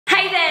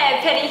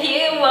Penny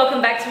here, welcome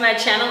back to my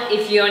channel.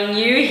 If you're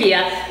new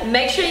here,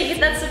 make sure you hit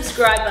that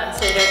subscribe button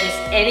so you don't miss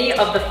any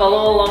of the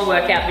follow along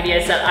workout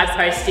videos that I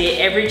post here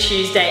every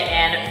Tuesday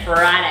and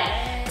Friday.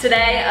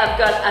 Today I've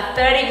got a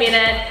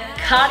 30-minute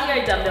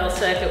cardio dumbbell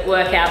circuit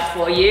workout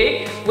for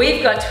you.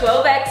 We've got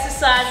 12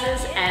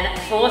 exercises and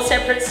 4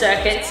 separate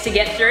circuits to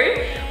get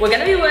through. We're going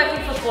to be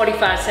working for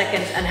 45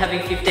 seconds and having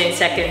 15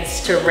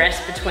 seconds to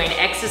rest between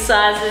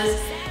exercises.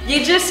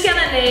 You're just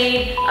gonna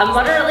need a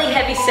moderately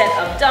heavy set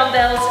of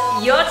dumbbells,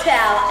 your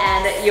towel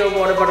and your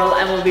water bottle,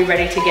 and we'll be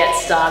ready to get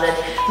started.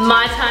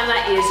 My timer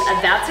is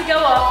about to go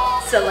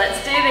off, so let's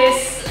do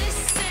this.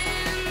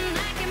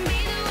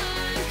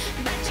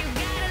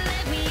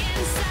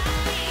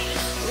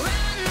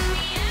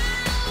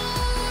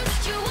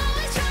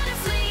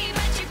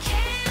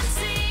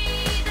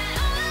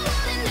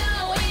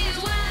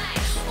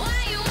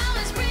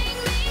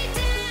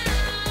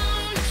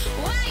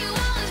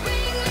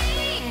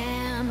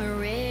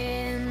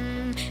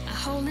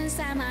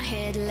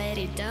 Let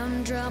it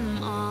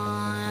drum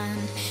on.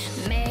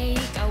 Make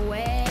a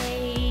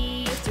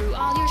way through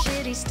all your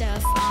shitty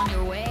stuff on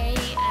your way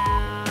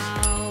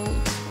out.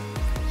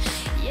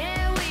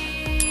 Yeah,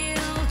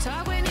 we'll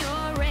talk when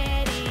you're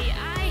ready.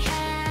 I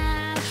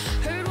have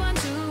heard one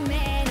too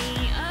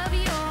many of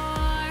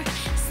your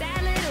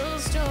sad little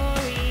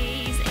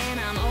stories, and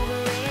I'm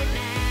over it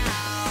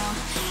now.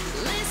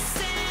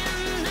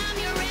 Listen, I'm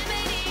your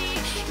remedy.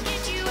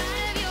 Get you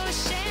out of your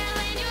shell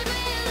and your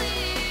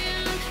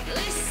dwelling.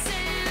 Listen,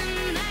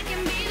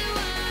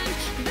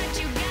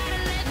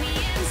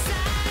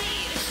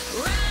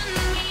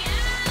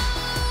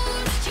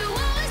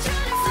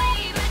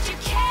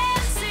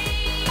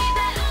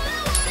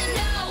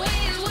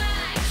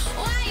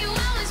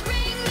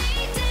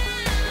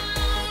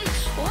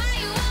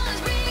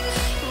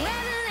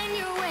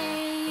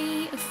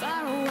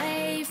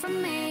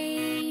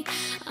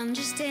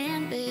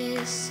 understand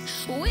this.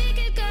 We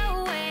could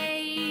go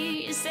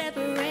away,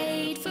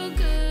 separate for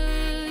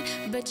good,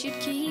 but you'd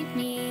keep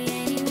me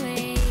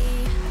anyway.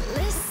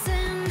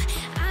 Listen,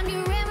 I'm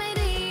your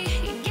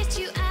remedy. Get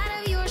you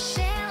out of your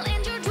shell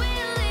and your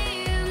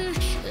dwelling.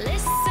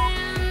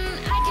 Listen,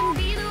 I can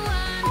be the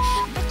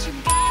one, but you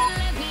gotta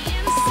let me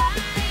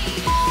inside.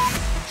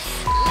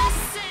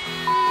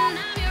 Listen,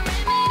 I'm your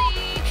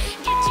remedy.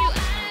 Get you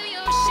out of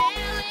your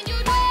shell and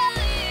your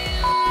dwelling.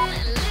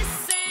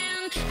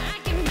 Listen, I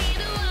can be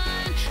the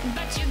one,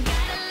 but you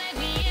gotta let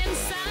me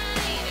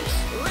inside.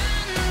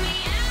 Run me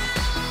out.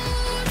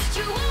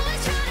 You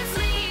always try to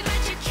flee,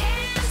 but you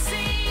can't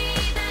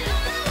see that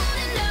all I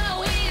wanna know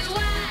is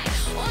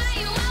why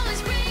you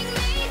always bring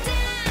me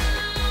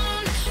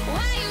down.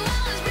 Why you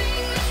always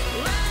bring me.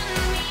 Run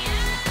me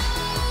out.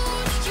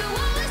 You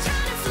always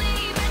try to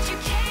flee, but you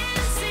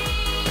can't see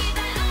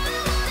that all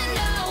I wanna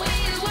know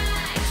is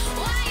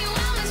why you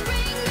always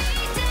bring me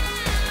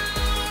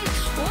down.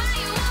 Why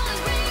you always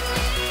bring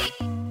me.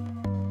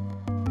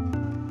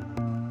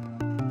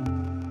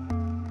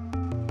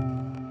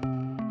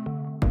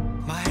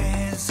 My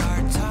hands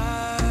are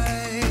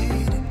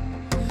tied,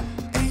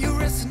 and you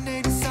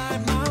resonate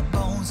inside my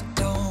bones.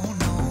 Don't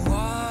know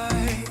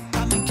why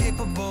I'm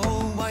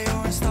incapable while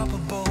you're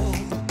unstoppable.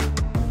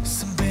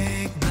 Some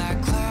big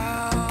black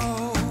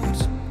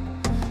clouds,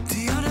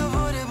 the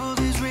unavoidable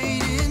is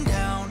raining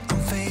down. I'm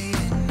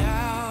fading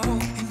now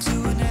into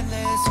an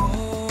endless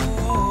hole.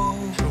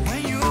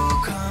 When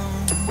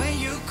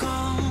you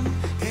come,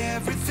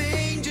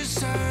 everything just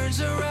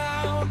turns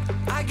around.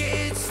 I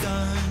get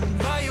stunned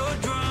by your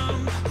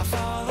drum. I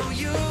follow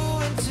you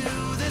into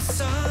the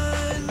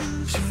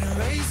sun. Shoot a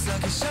race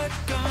like a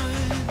shotgun.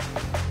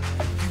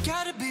 You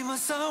gotta be my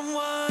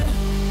someone.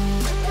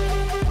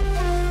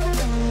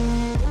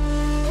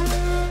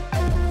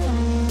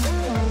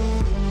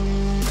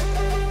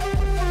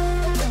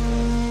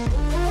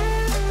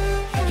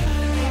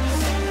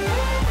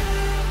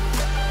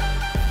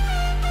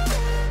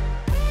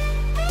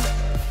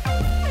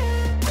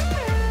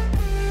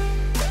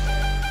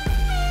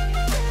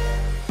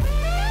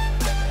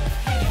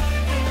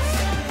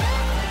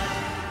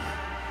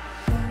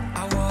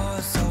 I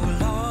was so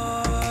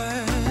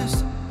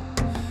lost,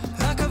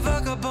 like a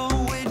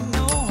vagabond with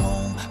no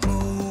home,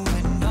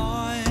 moving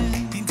on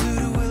into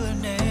the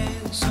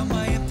wilderness of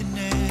my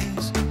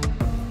emptiness.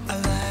 A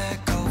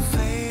lack of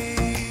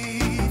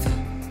faith,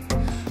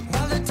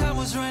 while the time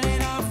was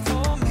running out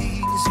for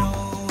me. There's no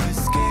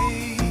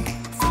escape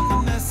from the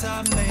mess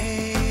I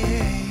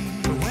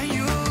made. But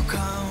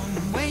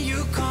when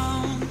you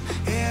come,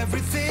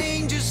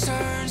 everything just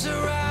turns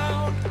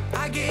around.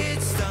 I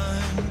get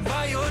stunned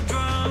by your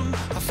drum.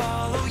 I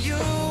follow you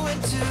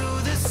into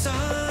the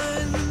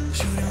sun.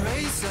 Shoot a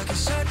race like a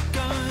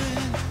shotgun.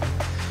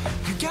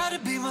 You gotta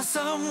be my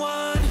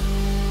someone.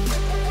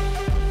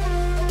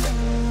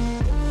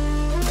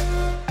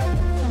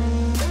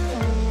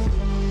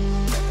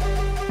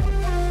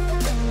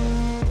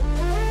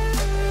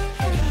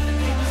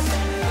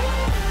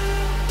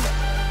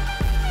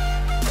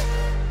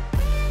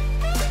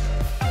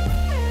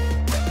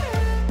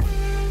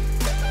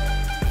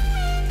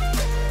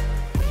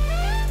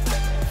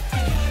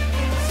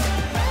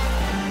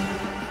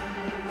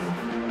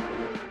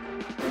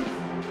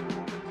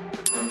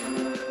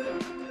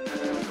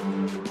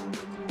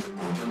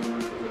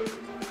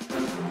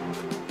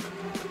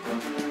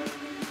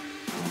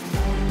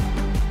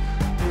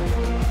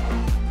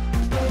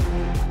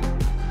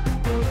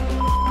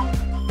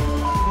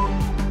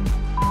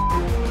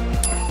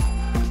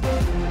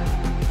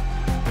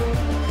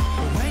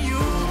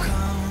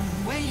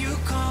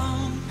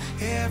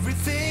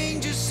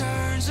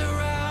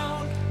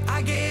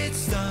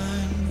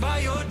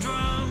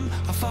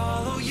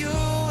 follow you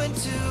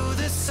into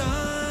the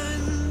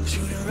sun.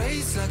 Shoot a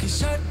race like a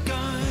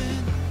shotgun.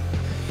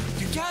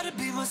 You gotta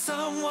be my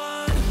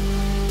someone.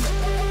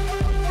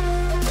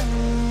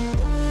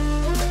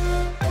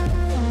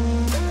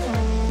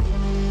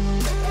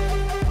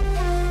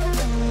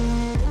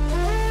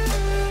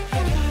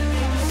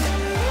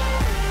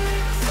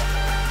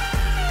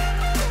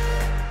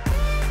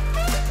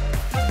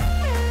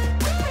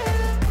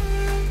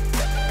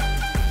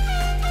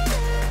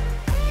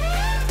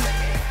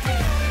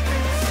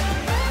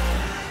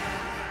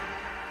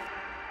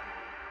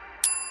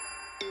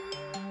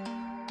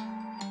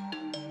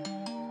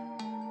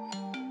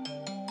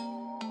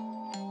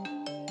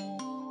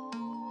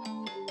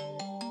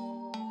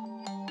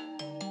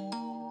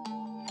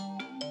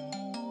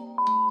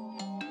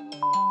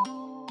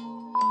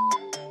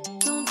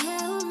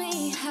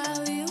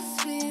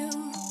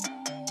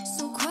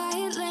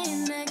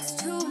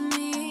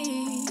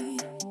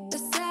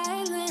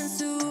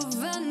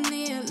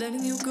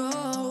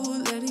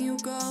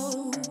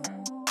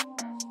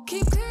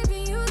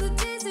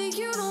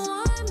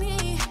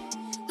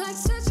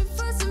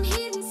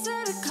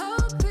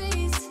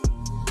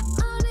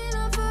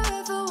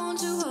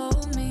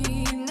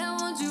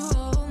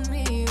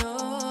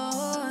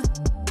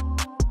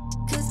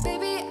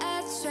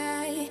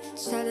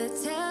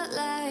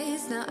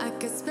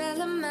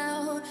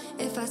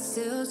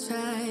 Still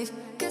tried,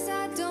 'cause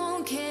I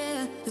don't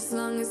care as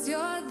long as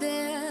you're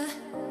there,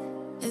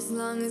 as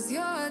long as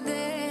you're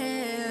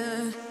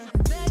there.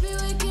 Baby,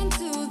 we can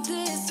do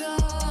this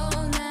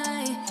all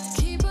night.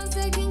 Keep on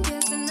second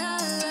guessing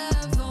our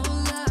love, oh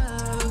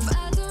love.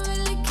 I don't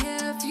really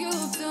care if you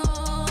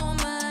don't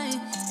mind.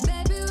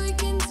 Baby, we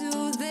can do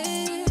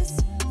this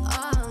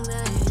all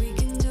night. We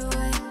can do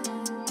it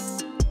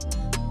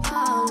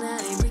all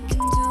night. We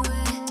can do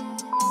it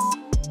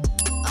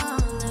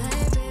all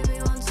night. Baby,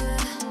 won't you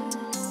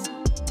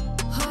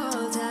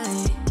hold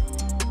tight,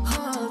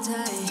 hold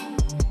tight,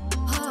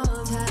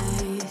 hold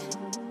tight.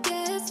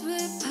 Guess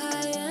we're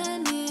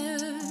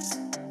pioneers,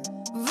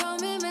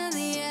 roaming around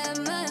the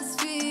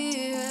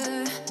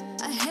atmosphere.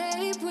 I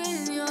hate when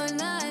you're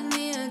not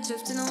near,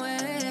 drifting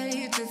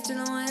away, drifting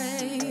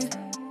away.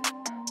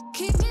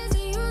 Keep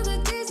missing you the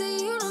days that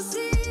you don't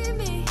see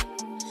me,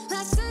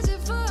 like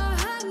searching for a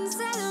heart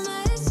inside of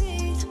my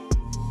sheet.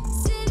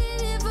 Sitting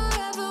here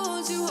forever,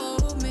 won't you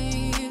hold me?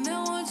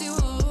 Now won't you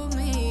hold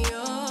me?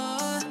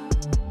 Oh,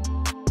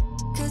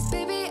 'cause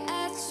baby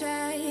I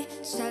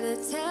try to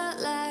tell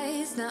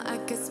lies. Now I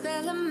could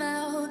spell them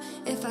out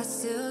if I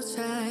still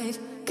tried.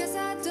 'Cause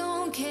I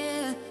don't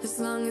care as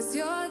long as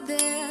you're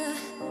there,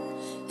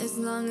 as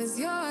long as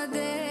you're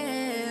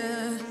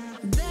there.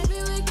 Baby,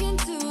 we can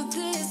do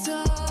this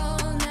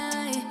all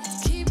night.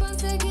 Keep on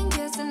second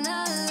guessing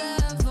our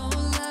love, oh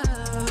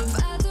love.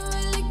 I don't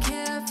really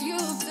care if you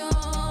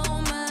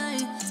don't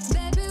mind.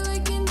 Baby, we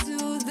can do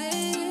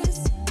this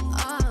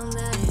all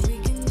night. We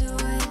can do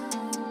it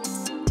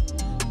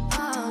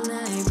all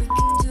night. We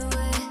can do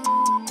it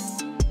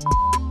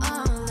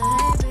all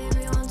night.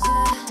 Baby, won't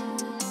you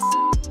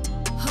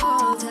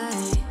hold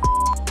tight,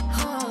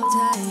 hold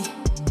tight,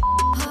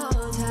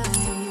 hold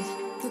tight.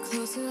 The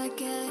closer I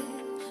get,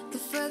 the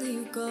further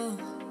you go.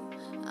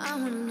 I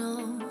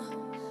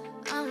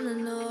wanna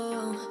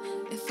know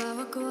if I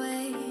walk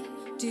away,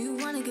 do you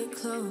wanna get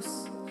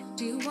close?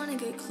 Do you wanna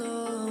get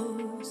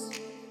close?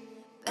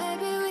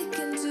 Baby, we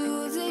can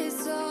do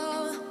this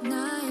all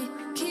night.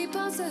 Keep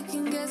on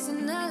second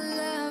guessing our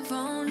love,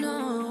 oh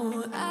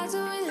no. I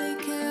don't really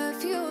care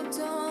if you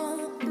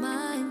don't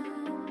mind,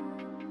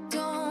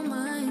 don't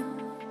mind.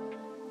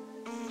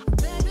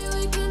 Baby,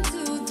 we can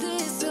do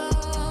this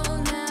all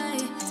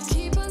night.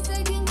 Keep on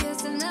second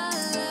guessing our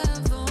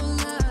love, oh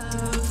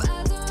love. I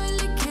don't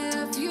really care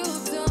if you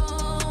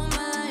don't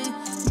mind.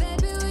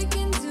 Baby, we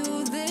can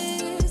do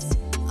this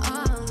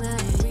all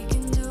night. We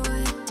can do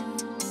it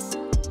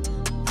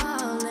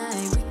all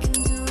night. We can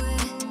do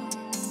it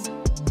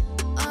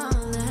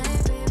all night.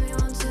 Baby,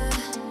 won't you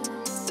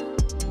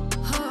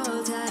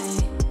hold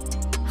tight,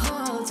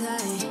 hold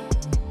tight,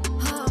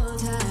 hold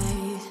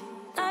tight.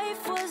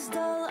 Life was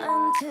dull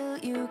until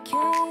you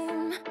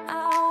came.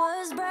 I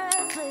was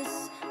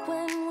breathless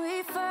when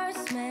we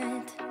first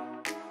met.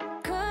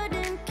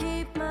 Couldn't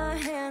keep my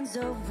hands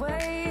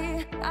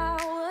away. I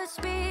was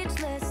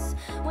speechless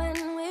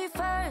when we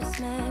first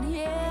met.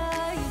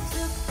 Yeah, you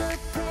took the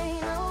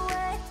pain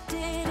away.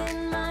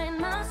 Didn't mind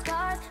my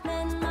scars,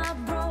 mend my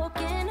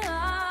broken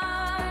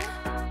heart.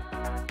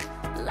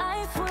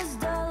 Life was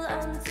dull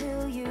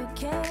until you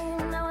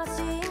came. Now I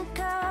see in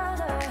color.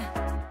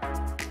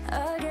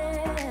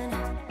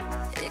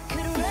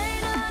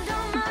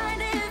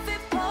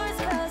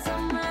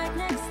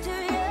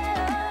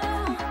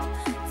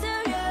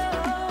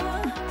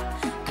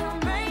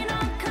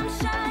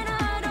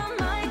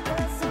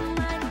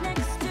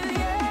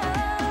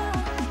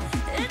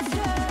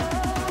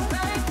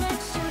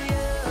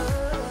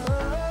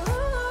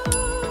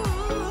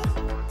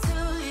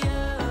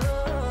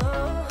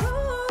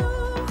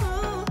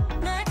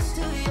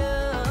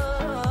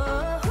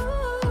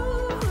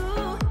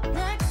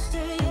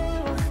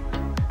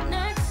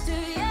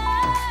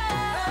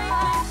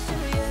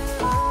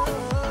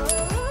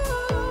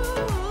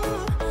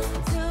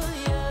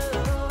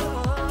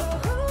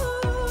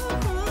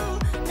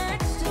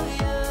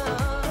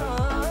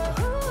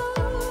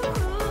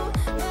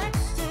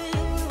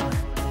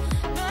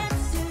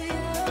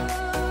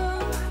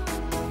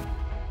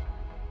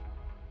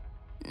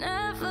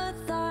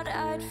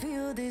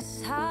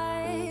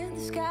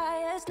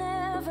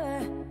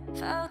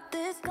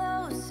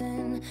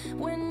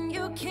 When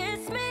you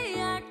kiss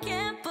me, I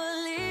can't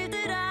believe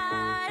that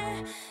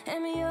I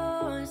am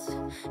yours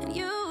and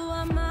you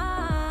are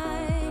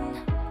mine.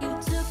 You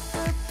took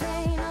the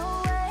pain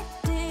away,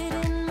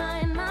 didn't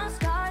mind my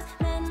scars,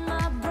 mend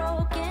my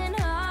broken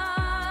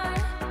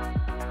heart.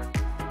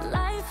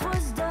 Life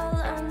was dull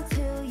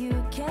until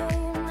you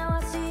came. Now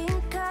I see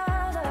in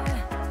color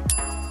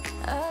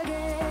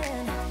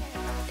again.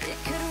 It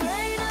could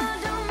rain, I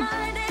don't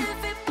mind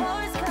if it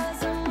pours,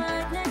 'cause I'm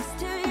right next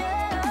to you,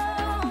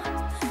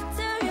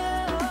 to you.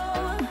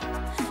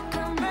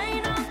 Come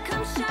rain or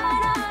come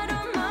shine, I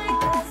don't mind,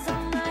 'cause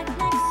I'm right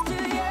next to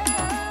you.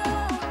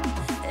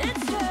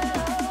 It's true,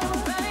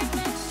 right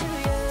next to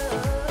you,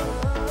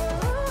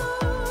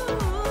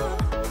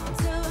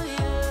 to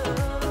you,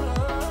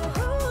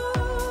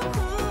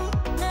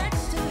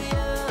 next to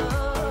you,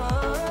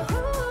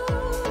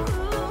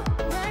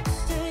 next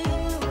to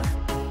you,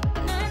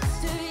 next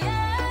to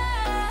you.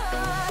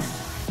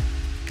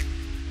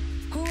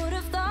 Who would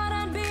have thought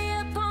I'd be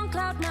up on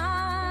cloud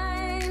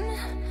nine?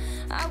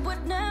 I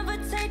would never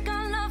take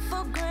our love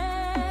for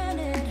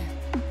granted.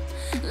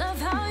 Love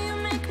how you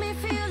make me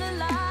feel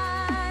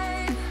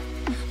alive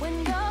when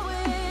you're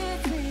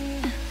with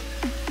me.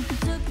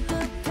 Took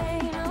the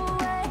pain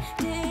away,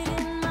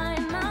 didn't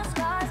mind my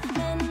scars,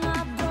 mend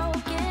my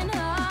broken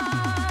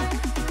heart.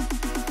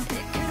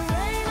 It could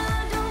rain, I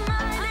don't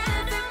mind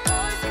if it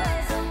pours,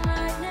 'cause I'm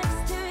right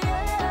next to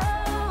you,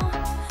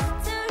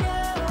 to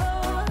you.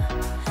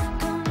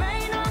 Come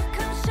rain or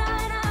come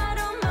shine, I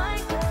don't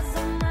mind, 'cause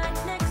I'm right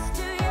next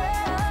to you, to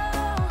you,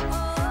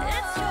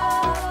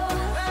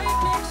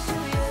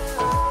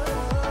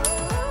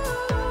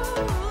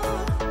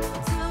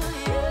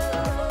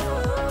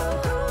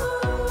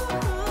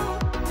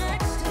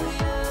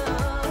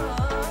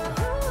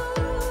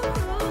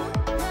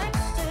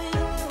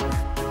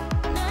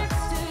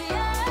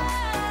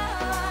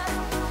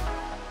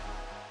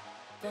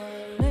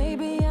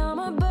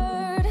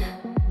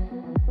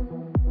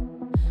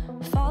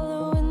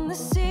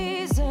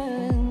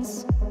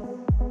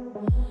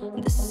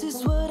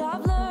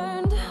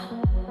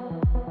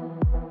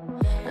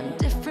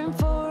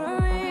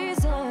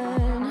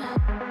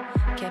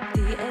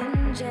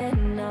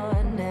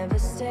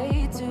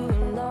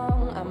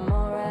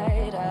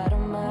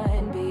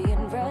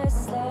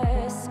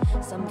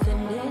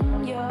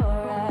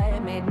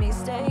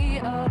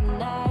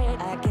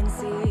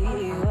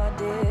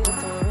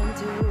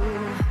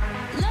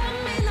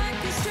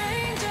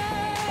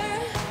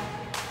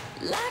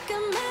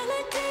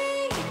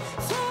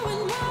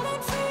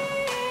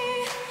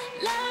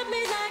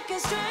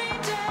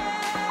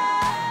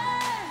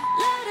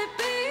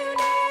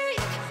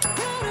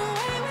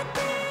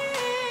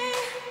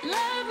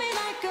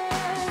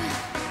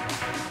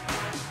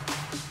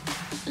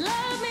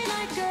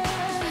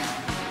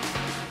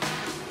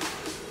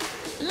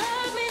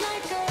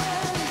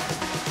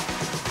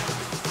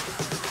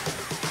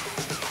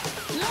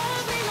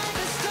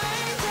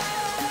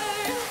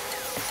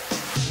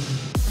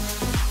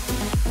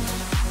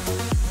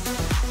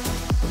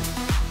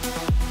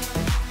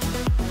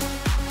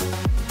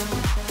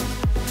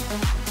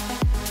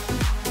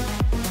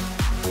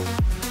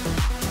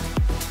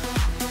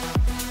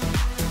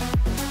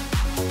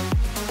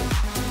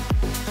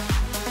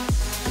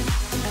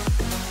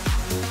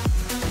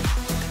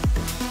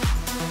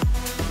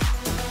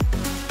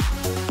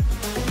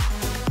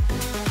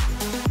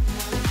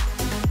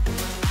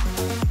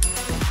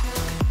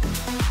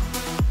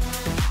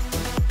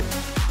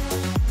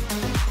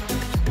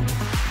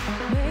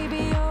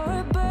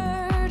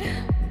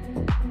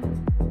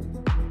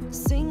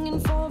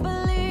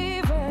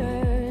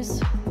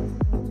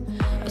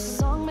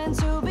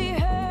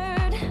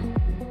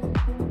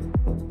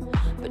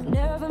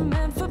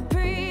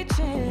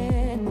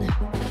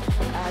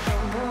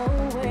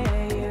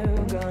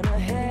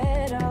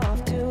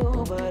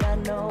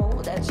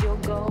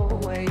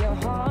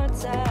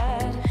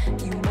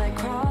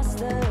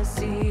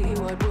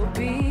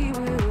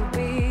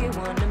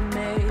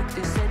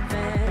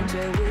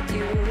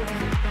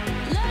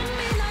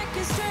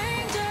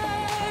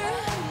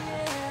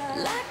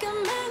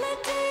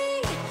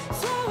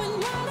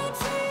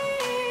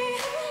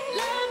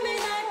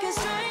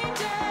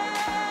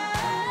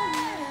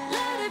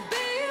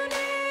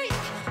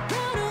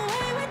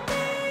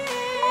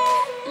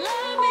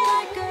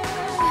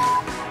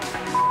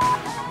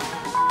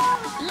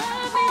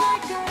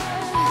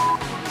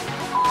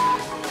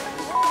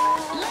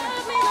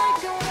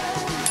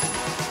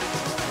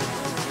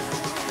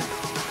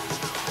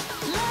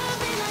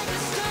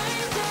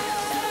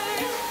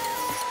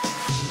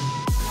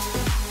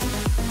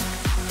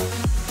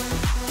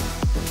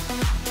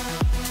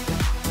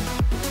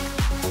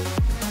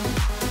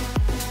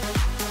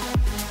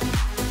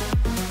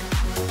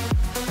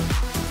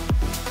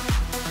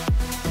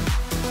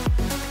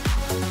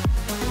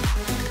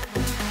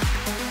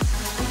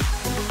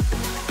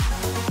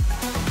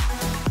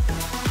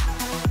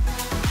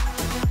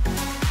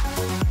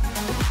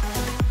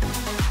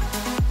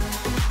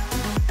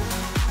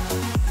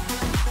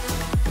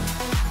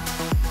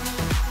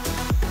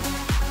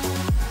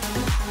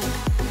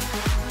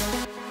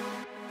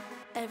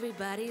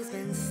 Everybody's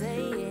been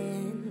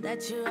saying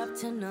that you're up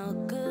to no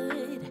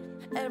good.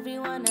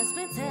 Everyone has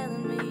been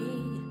telling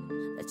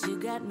me that you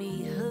got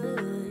me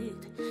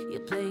hooked.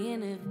 You're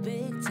playing it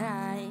big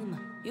time.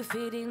 You're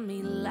feeding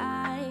me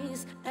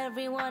lies.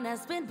 Everyone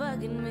has been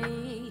bugging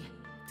me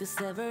to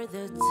sever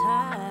the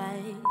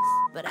ties,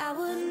 but I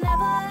would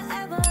never,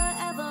 ever,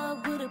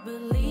 ever would have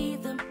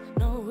believed them.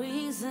 No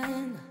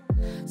reason.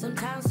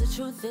 Sometimes the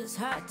truth is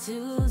hard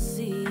to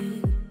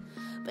see,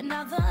 but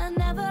now the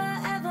never,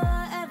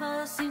 ever,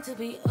 ever seem to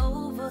be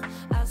over.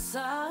 I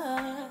saw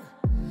her,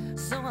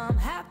 so I'm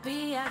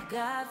happy I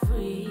got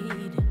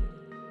freed.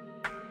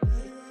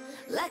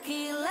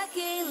 Lucky,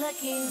 lucky,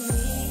 lucky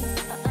me.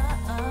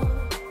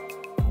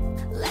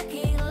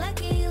 Lucky,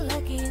 lucky,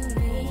 lucky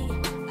me.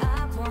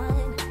 I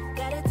won,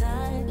 got it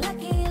done.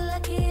 Lucky,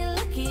 lucky,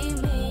 lucky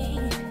me.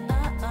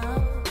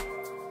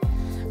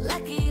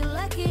 Lucky,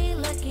 lucky,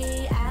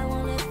 lucky. I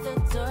won't let the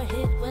door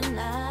hit when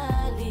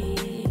I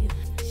leave.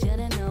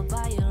 Should've known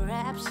by your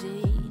rap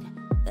sheet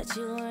that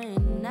you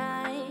weren't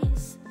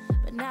nice,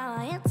 but now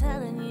I am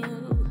telling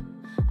you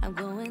I'm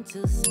going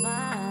to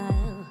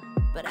smile.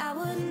 But I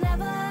would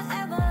never,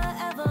 ever,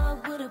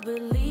 ever would have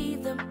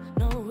believed them.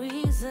 No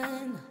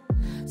reason.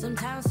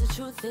 Sometimes the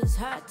truth is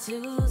hard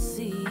to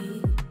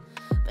see,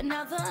 but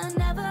now the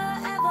never,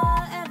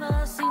 ever,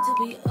 ever seem to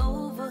be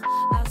over.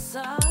 I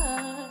saw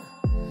her,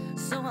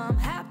 so I'm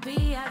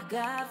happy I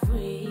got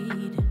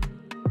freed.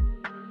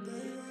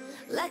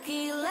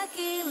 Lucky,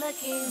 lucky,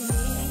 lucky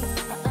me.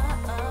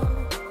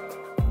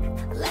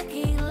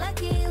 Lucky,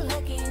 lucky,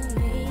 lucky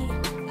me.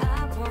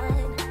 I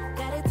won,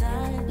 got it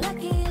done.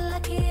 Lucky,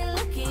 lucky,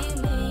 lucky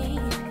me.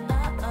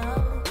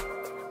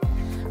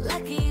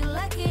 Lucky,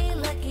 lucky,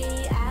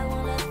 lucky. I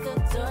won't let the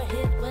door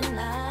hit when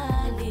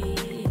I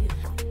leave.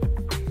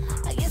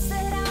 I guess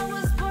that I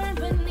was born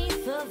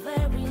beneath a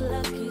very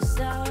lucky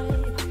star,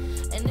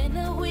 and in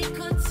a week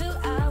or two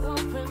I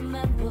won't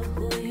remember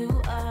who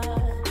you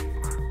are.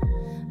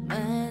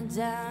 Man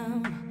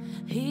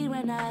down, he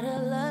ran out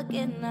of luck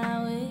and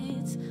now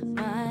it's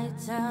my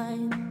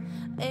time.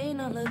 Ain't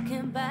no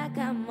looking back,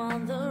 I'm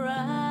on the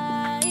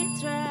right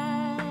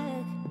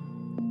track.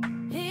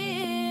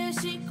 Here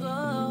she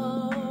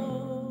goes.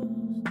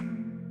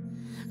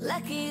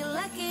 Lucky,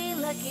 lucky,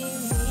 lucky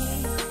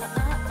me.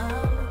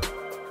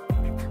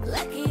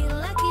 Lucky,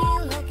 lucky,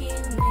 lucky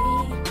me.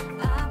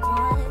 I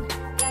won,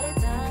 got it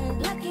done.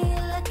 Lucky,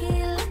 lucky,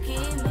 lucky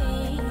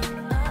me.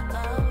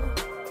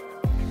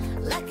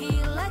 Lucky,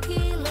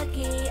 lucky,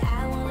 lucky.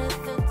 I won't let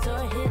the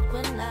door hit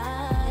when I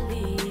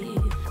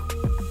leave.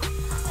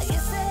 I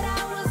guess that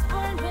I was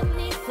born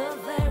beneath a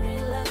very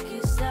lucky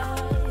star,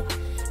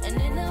 and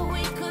in a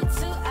week or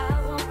two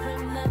I won't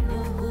remember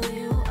who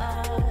you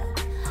are.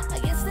 I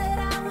guess that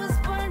I was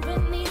born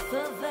beneath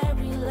a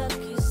very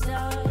lucky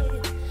star,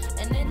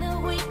 and in a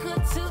week or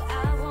two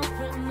I won't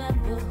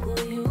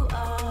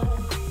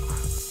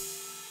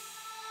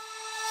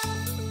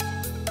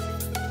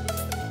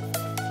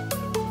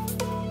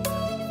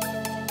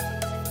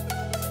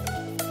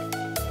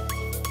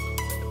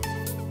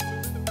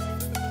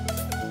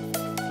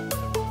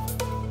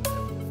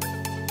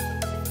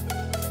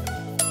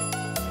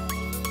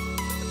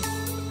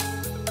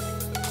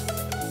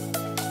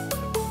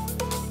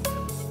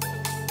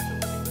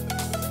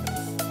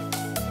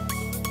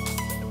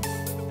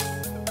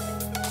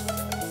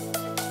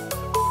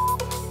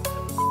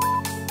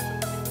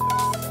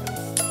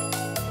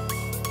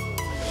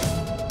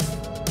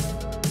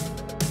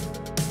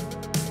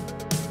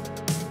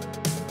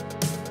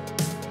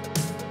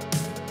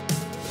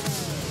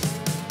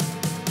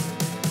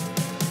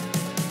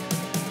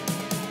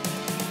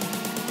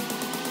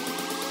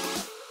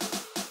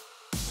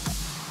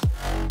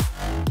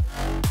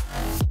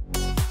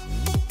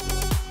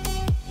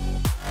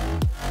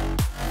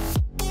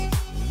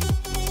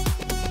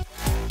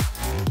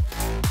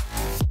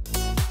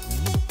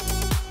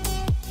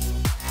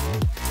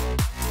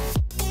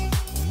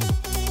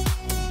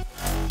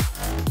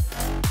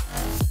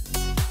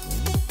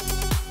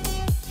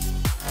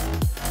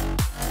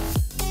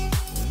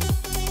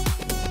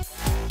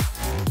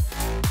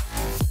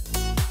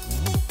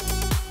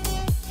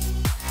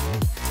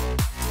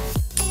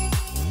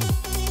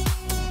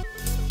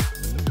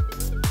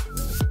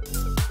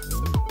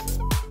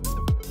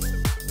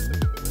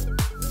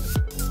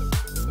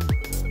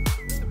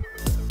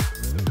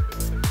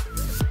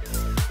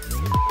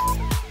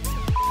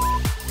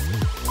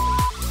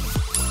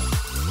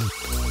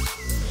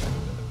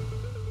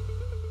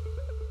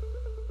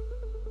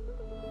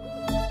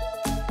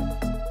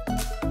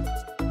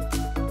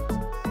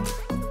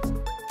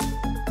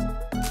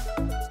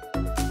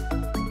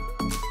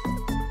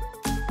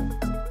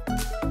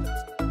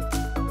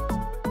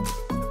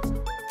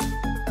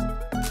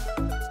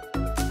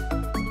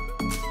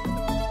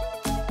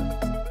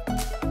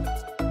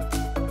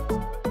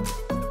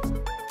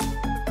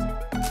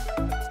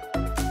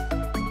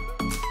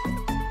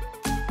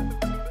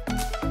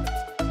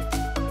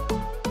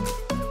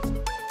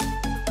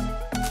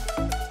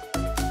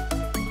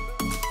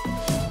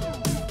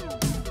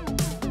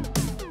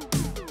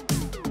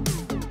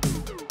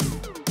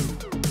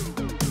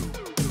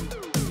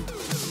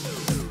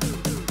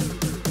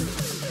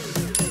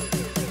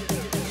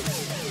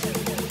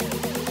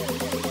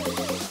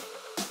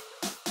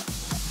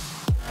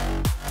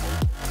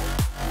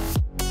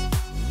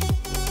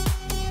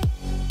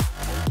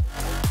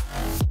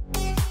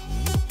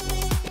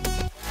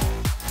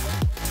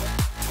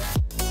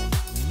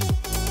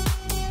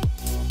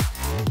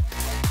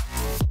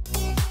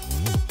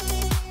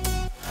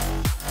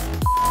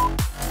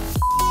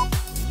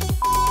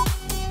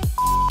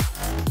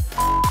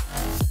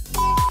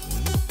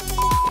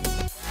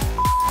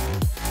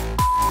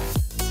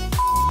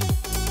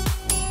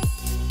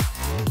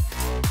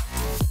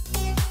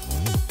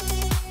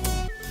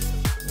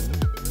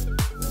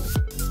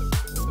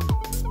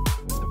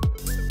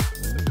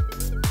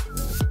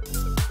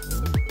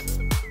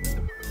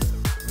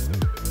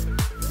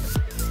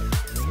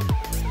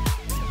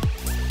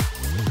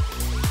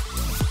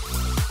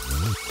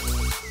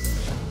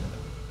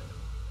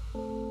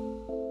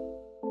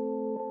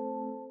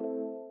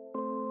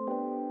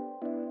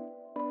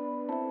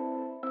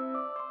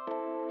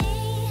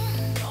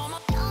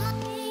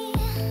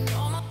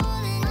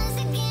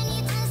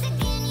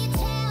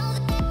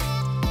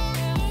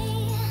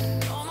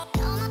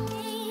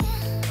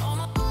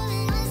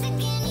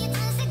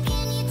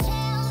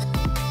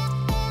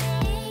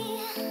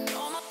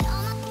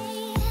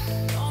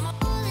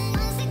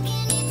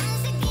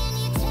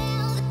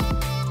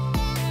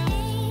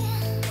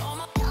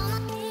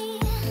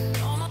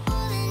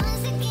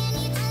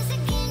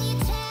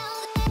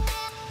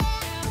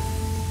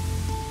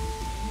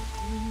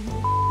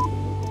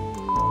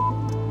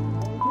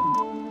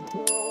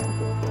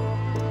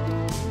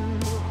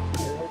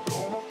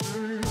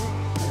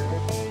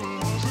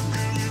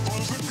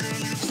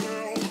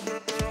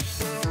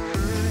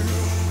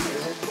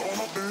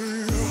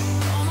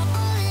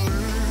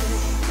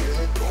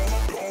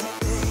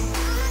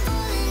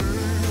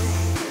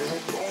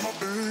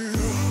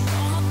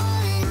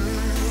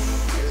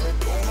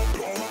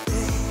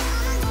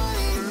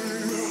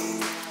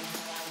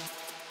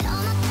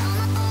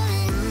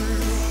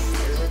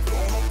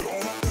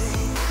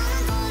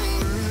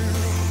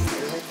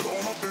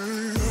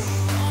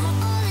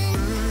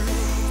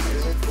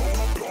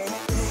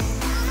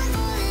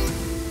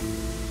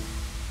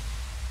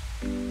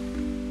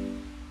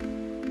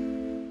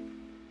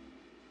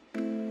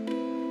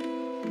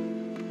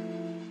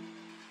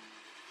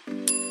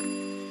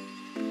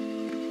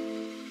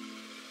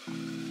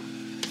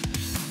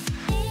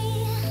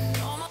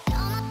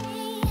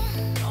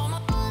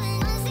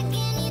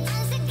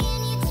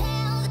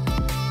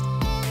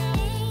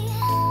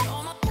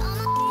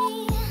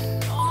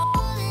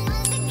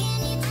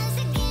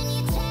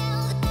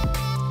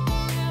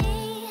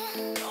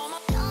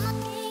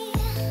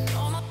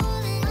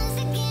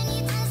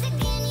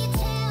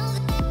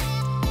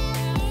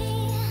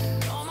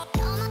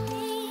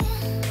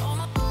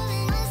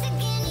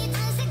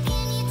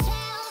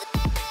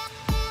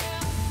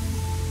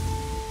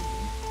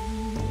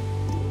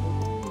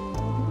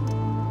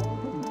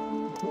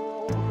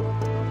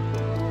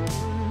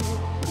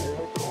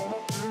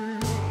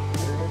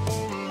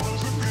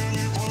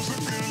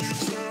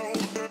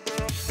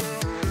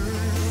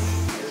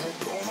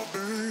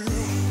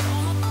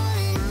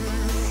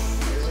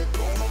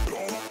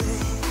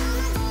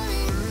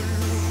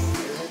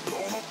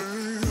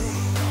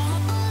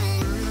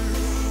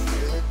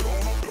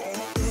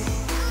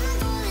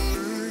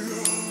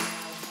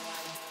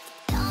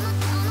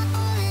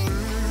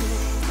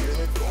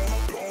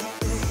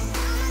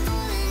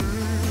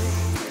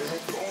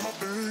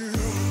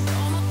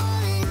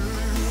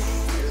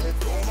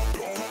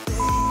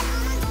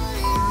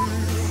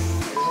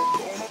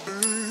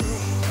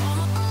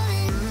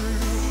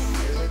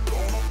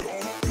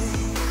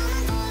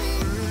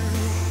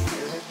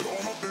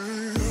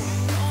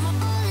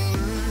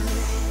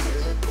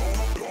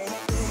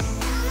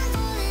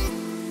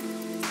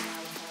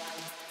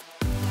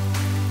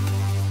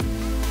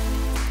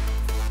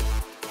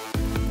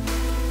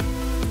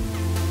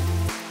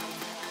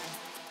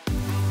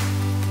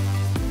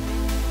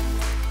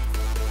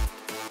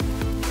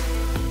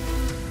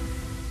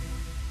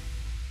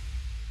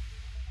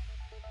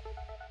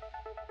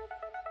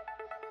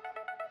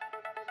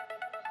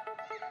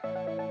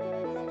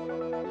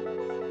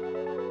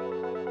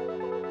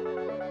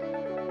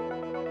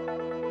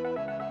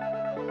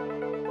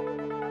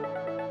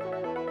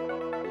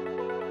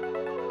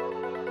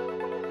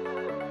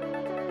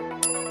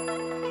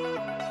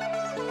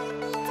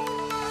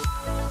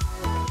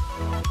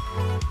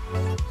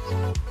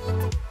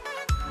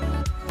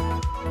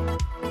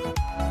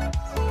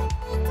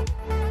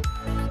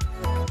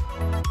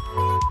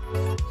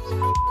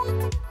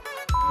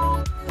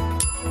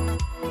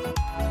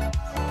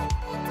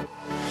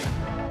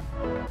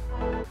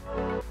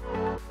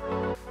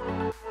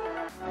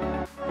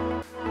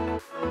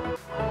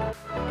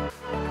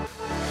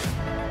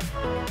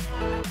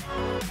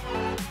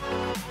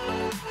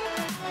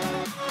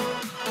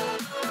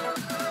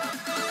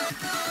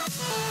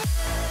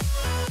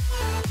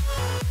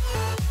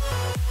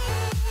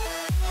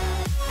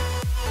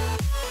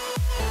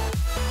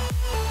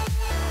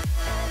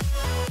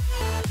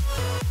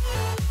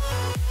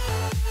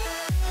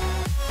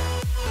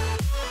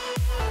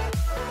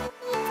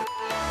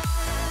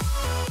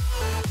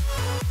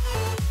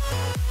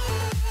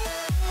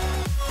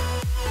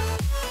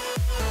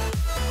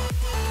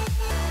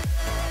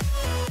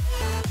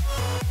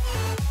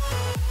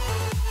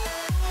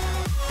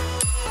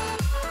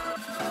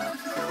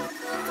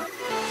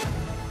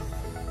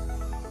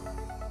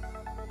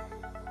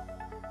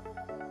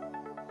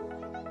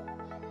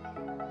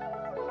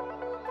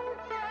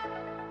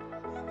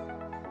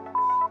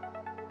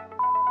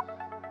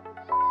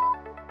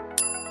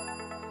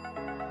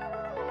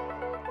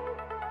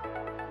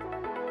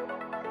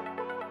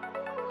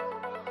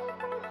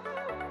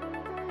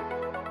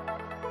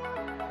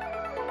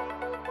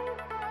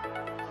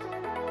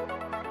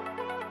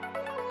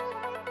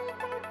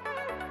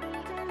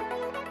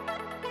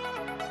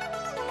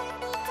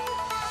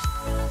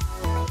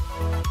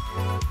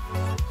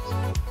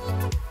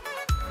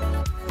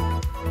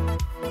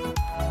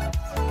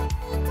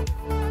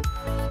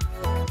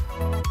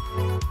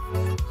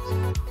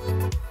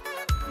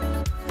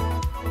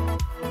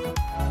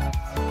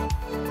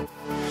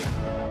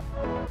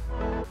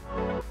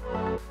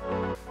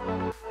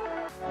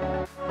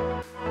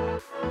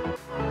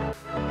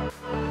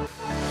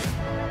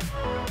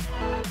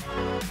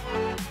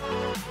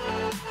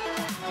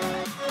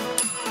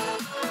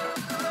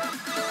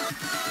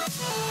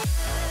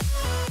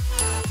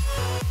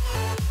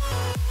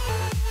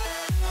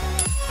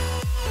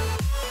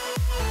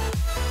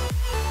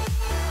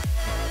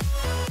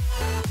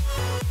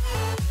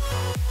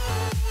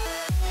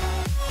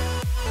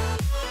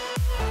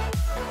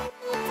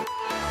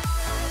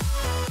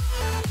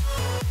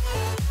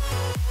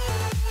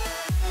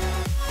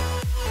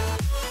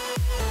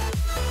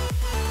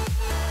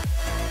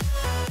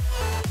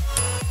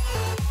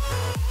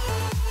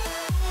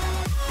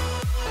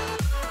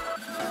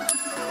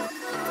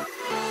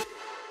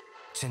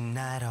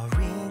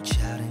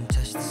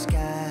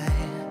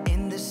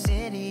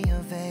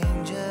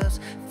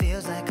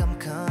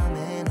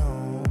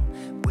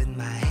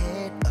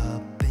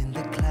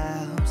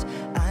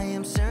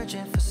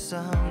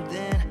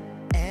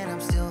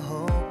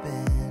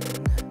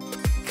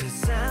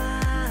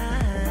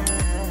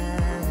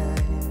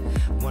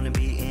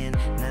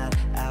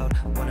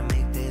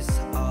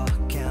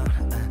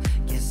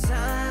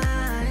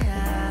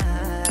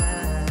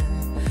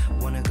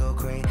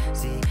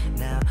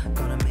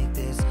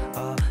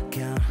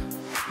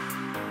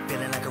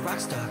rock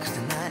star, cause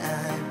tonight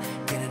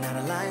I'm getting out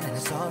of line and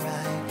it's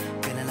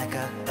alright. Feeling like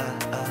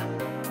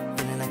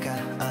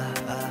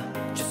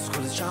just as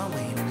cool as John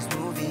Wayne in his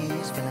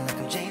movies. Feeling like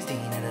I'm James Dean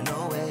and I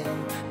know it.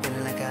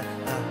 Feeling like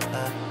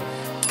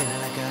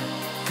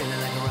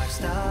feeling like a rock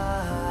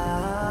star.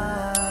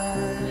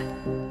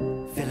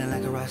 Feeling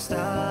like a rock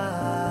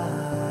star.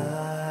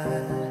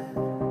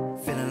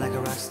 Feeling like a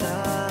rock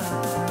star.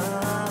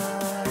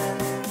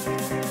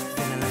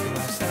 Feeling like a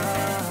rock star.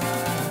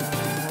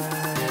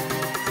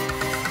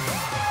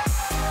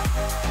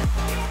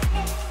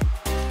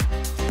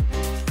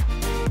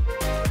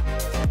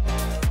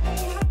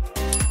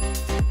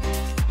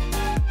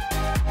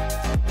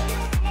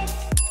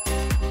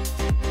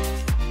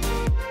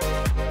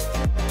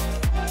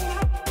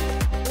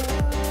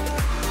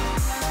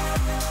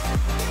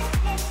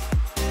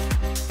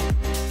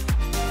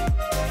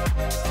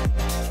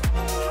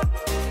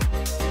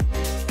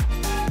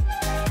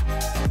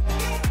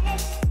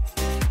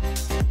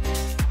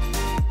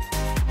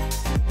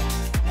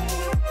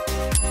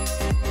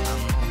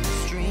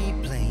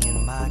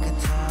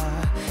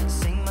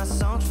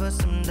 For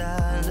some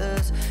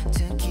dollars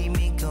to keep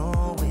me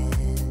going,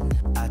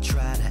 I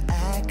try to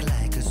act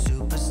like a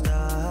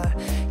superstar.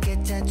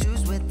 Get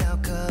tattoos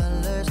without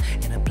colors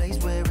in a place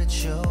where it's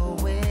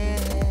showing.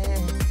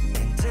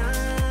 And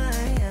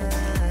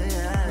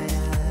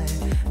I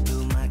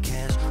do my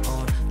cash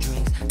on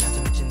drinks, not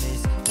to mention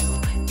this new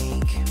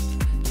ink.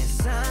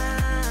 Yes, I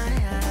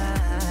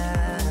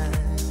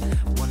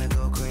wanna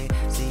go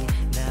crazy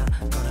now,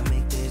 gonna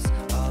make this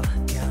all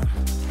count.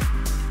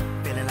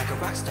 Feeling like a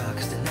rock star,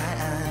 cause tonight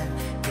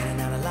I'm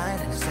getting out of line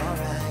and it's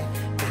alright.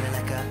 Feeling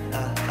like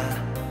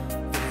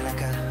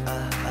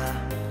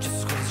just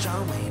as cool as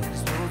John Wayne in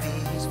his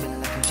movies. Feeling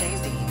like I'm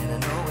James Dean and I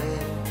know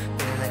it.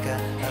 Feeling like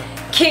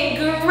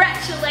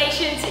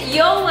Congratulations,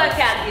 your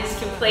workout is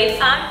complete.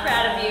 I'm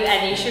proud of you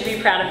and you should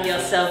be proud of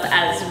yourself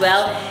as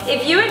well.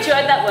 If you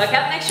enjoyed that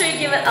workout, make sure you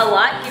give it a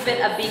like, give it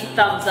a big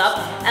thumbs up,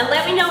 and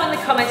let me know in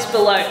the comments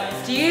below,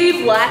 do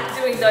you like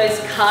doing those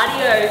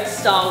cardio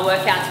style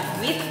workouts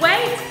with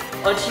weight,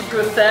 or do you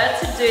prefer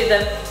to do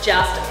them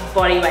just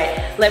body weight?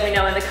 Let me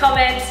know in the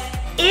comments.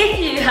 If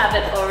you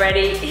haven't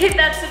already, hit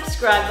that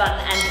subscribe button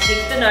and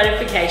hit the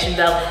notification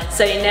bell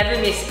so you never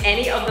miss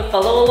any of the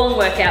follow along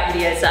workout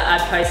videos that I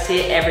post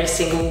here every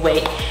single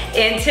week.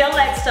 Until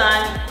next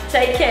time,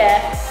 take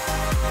care.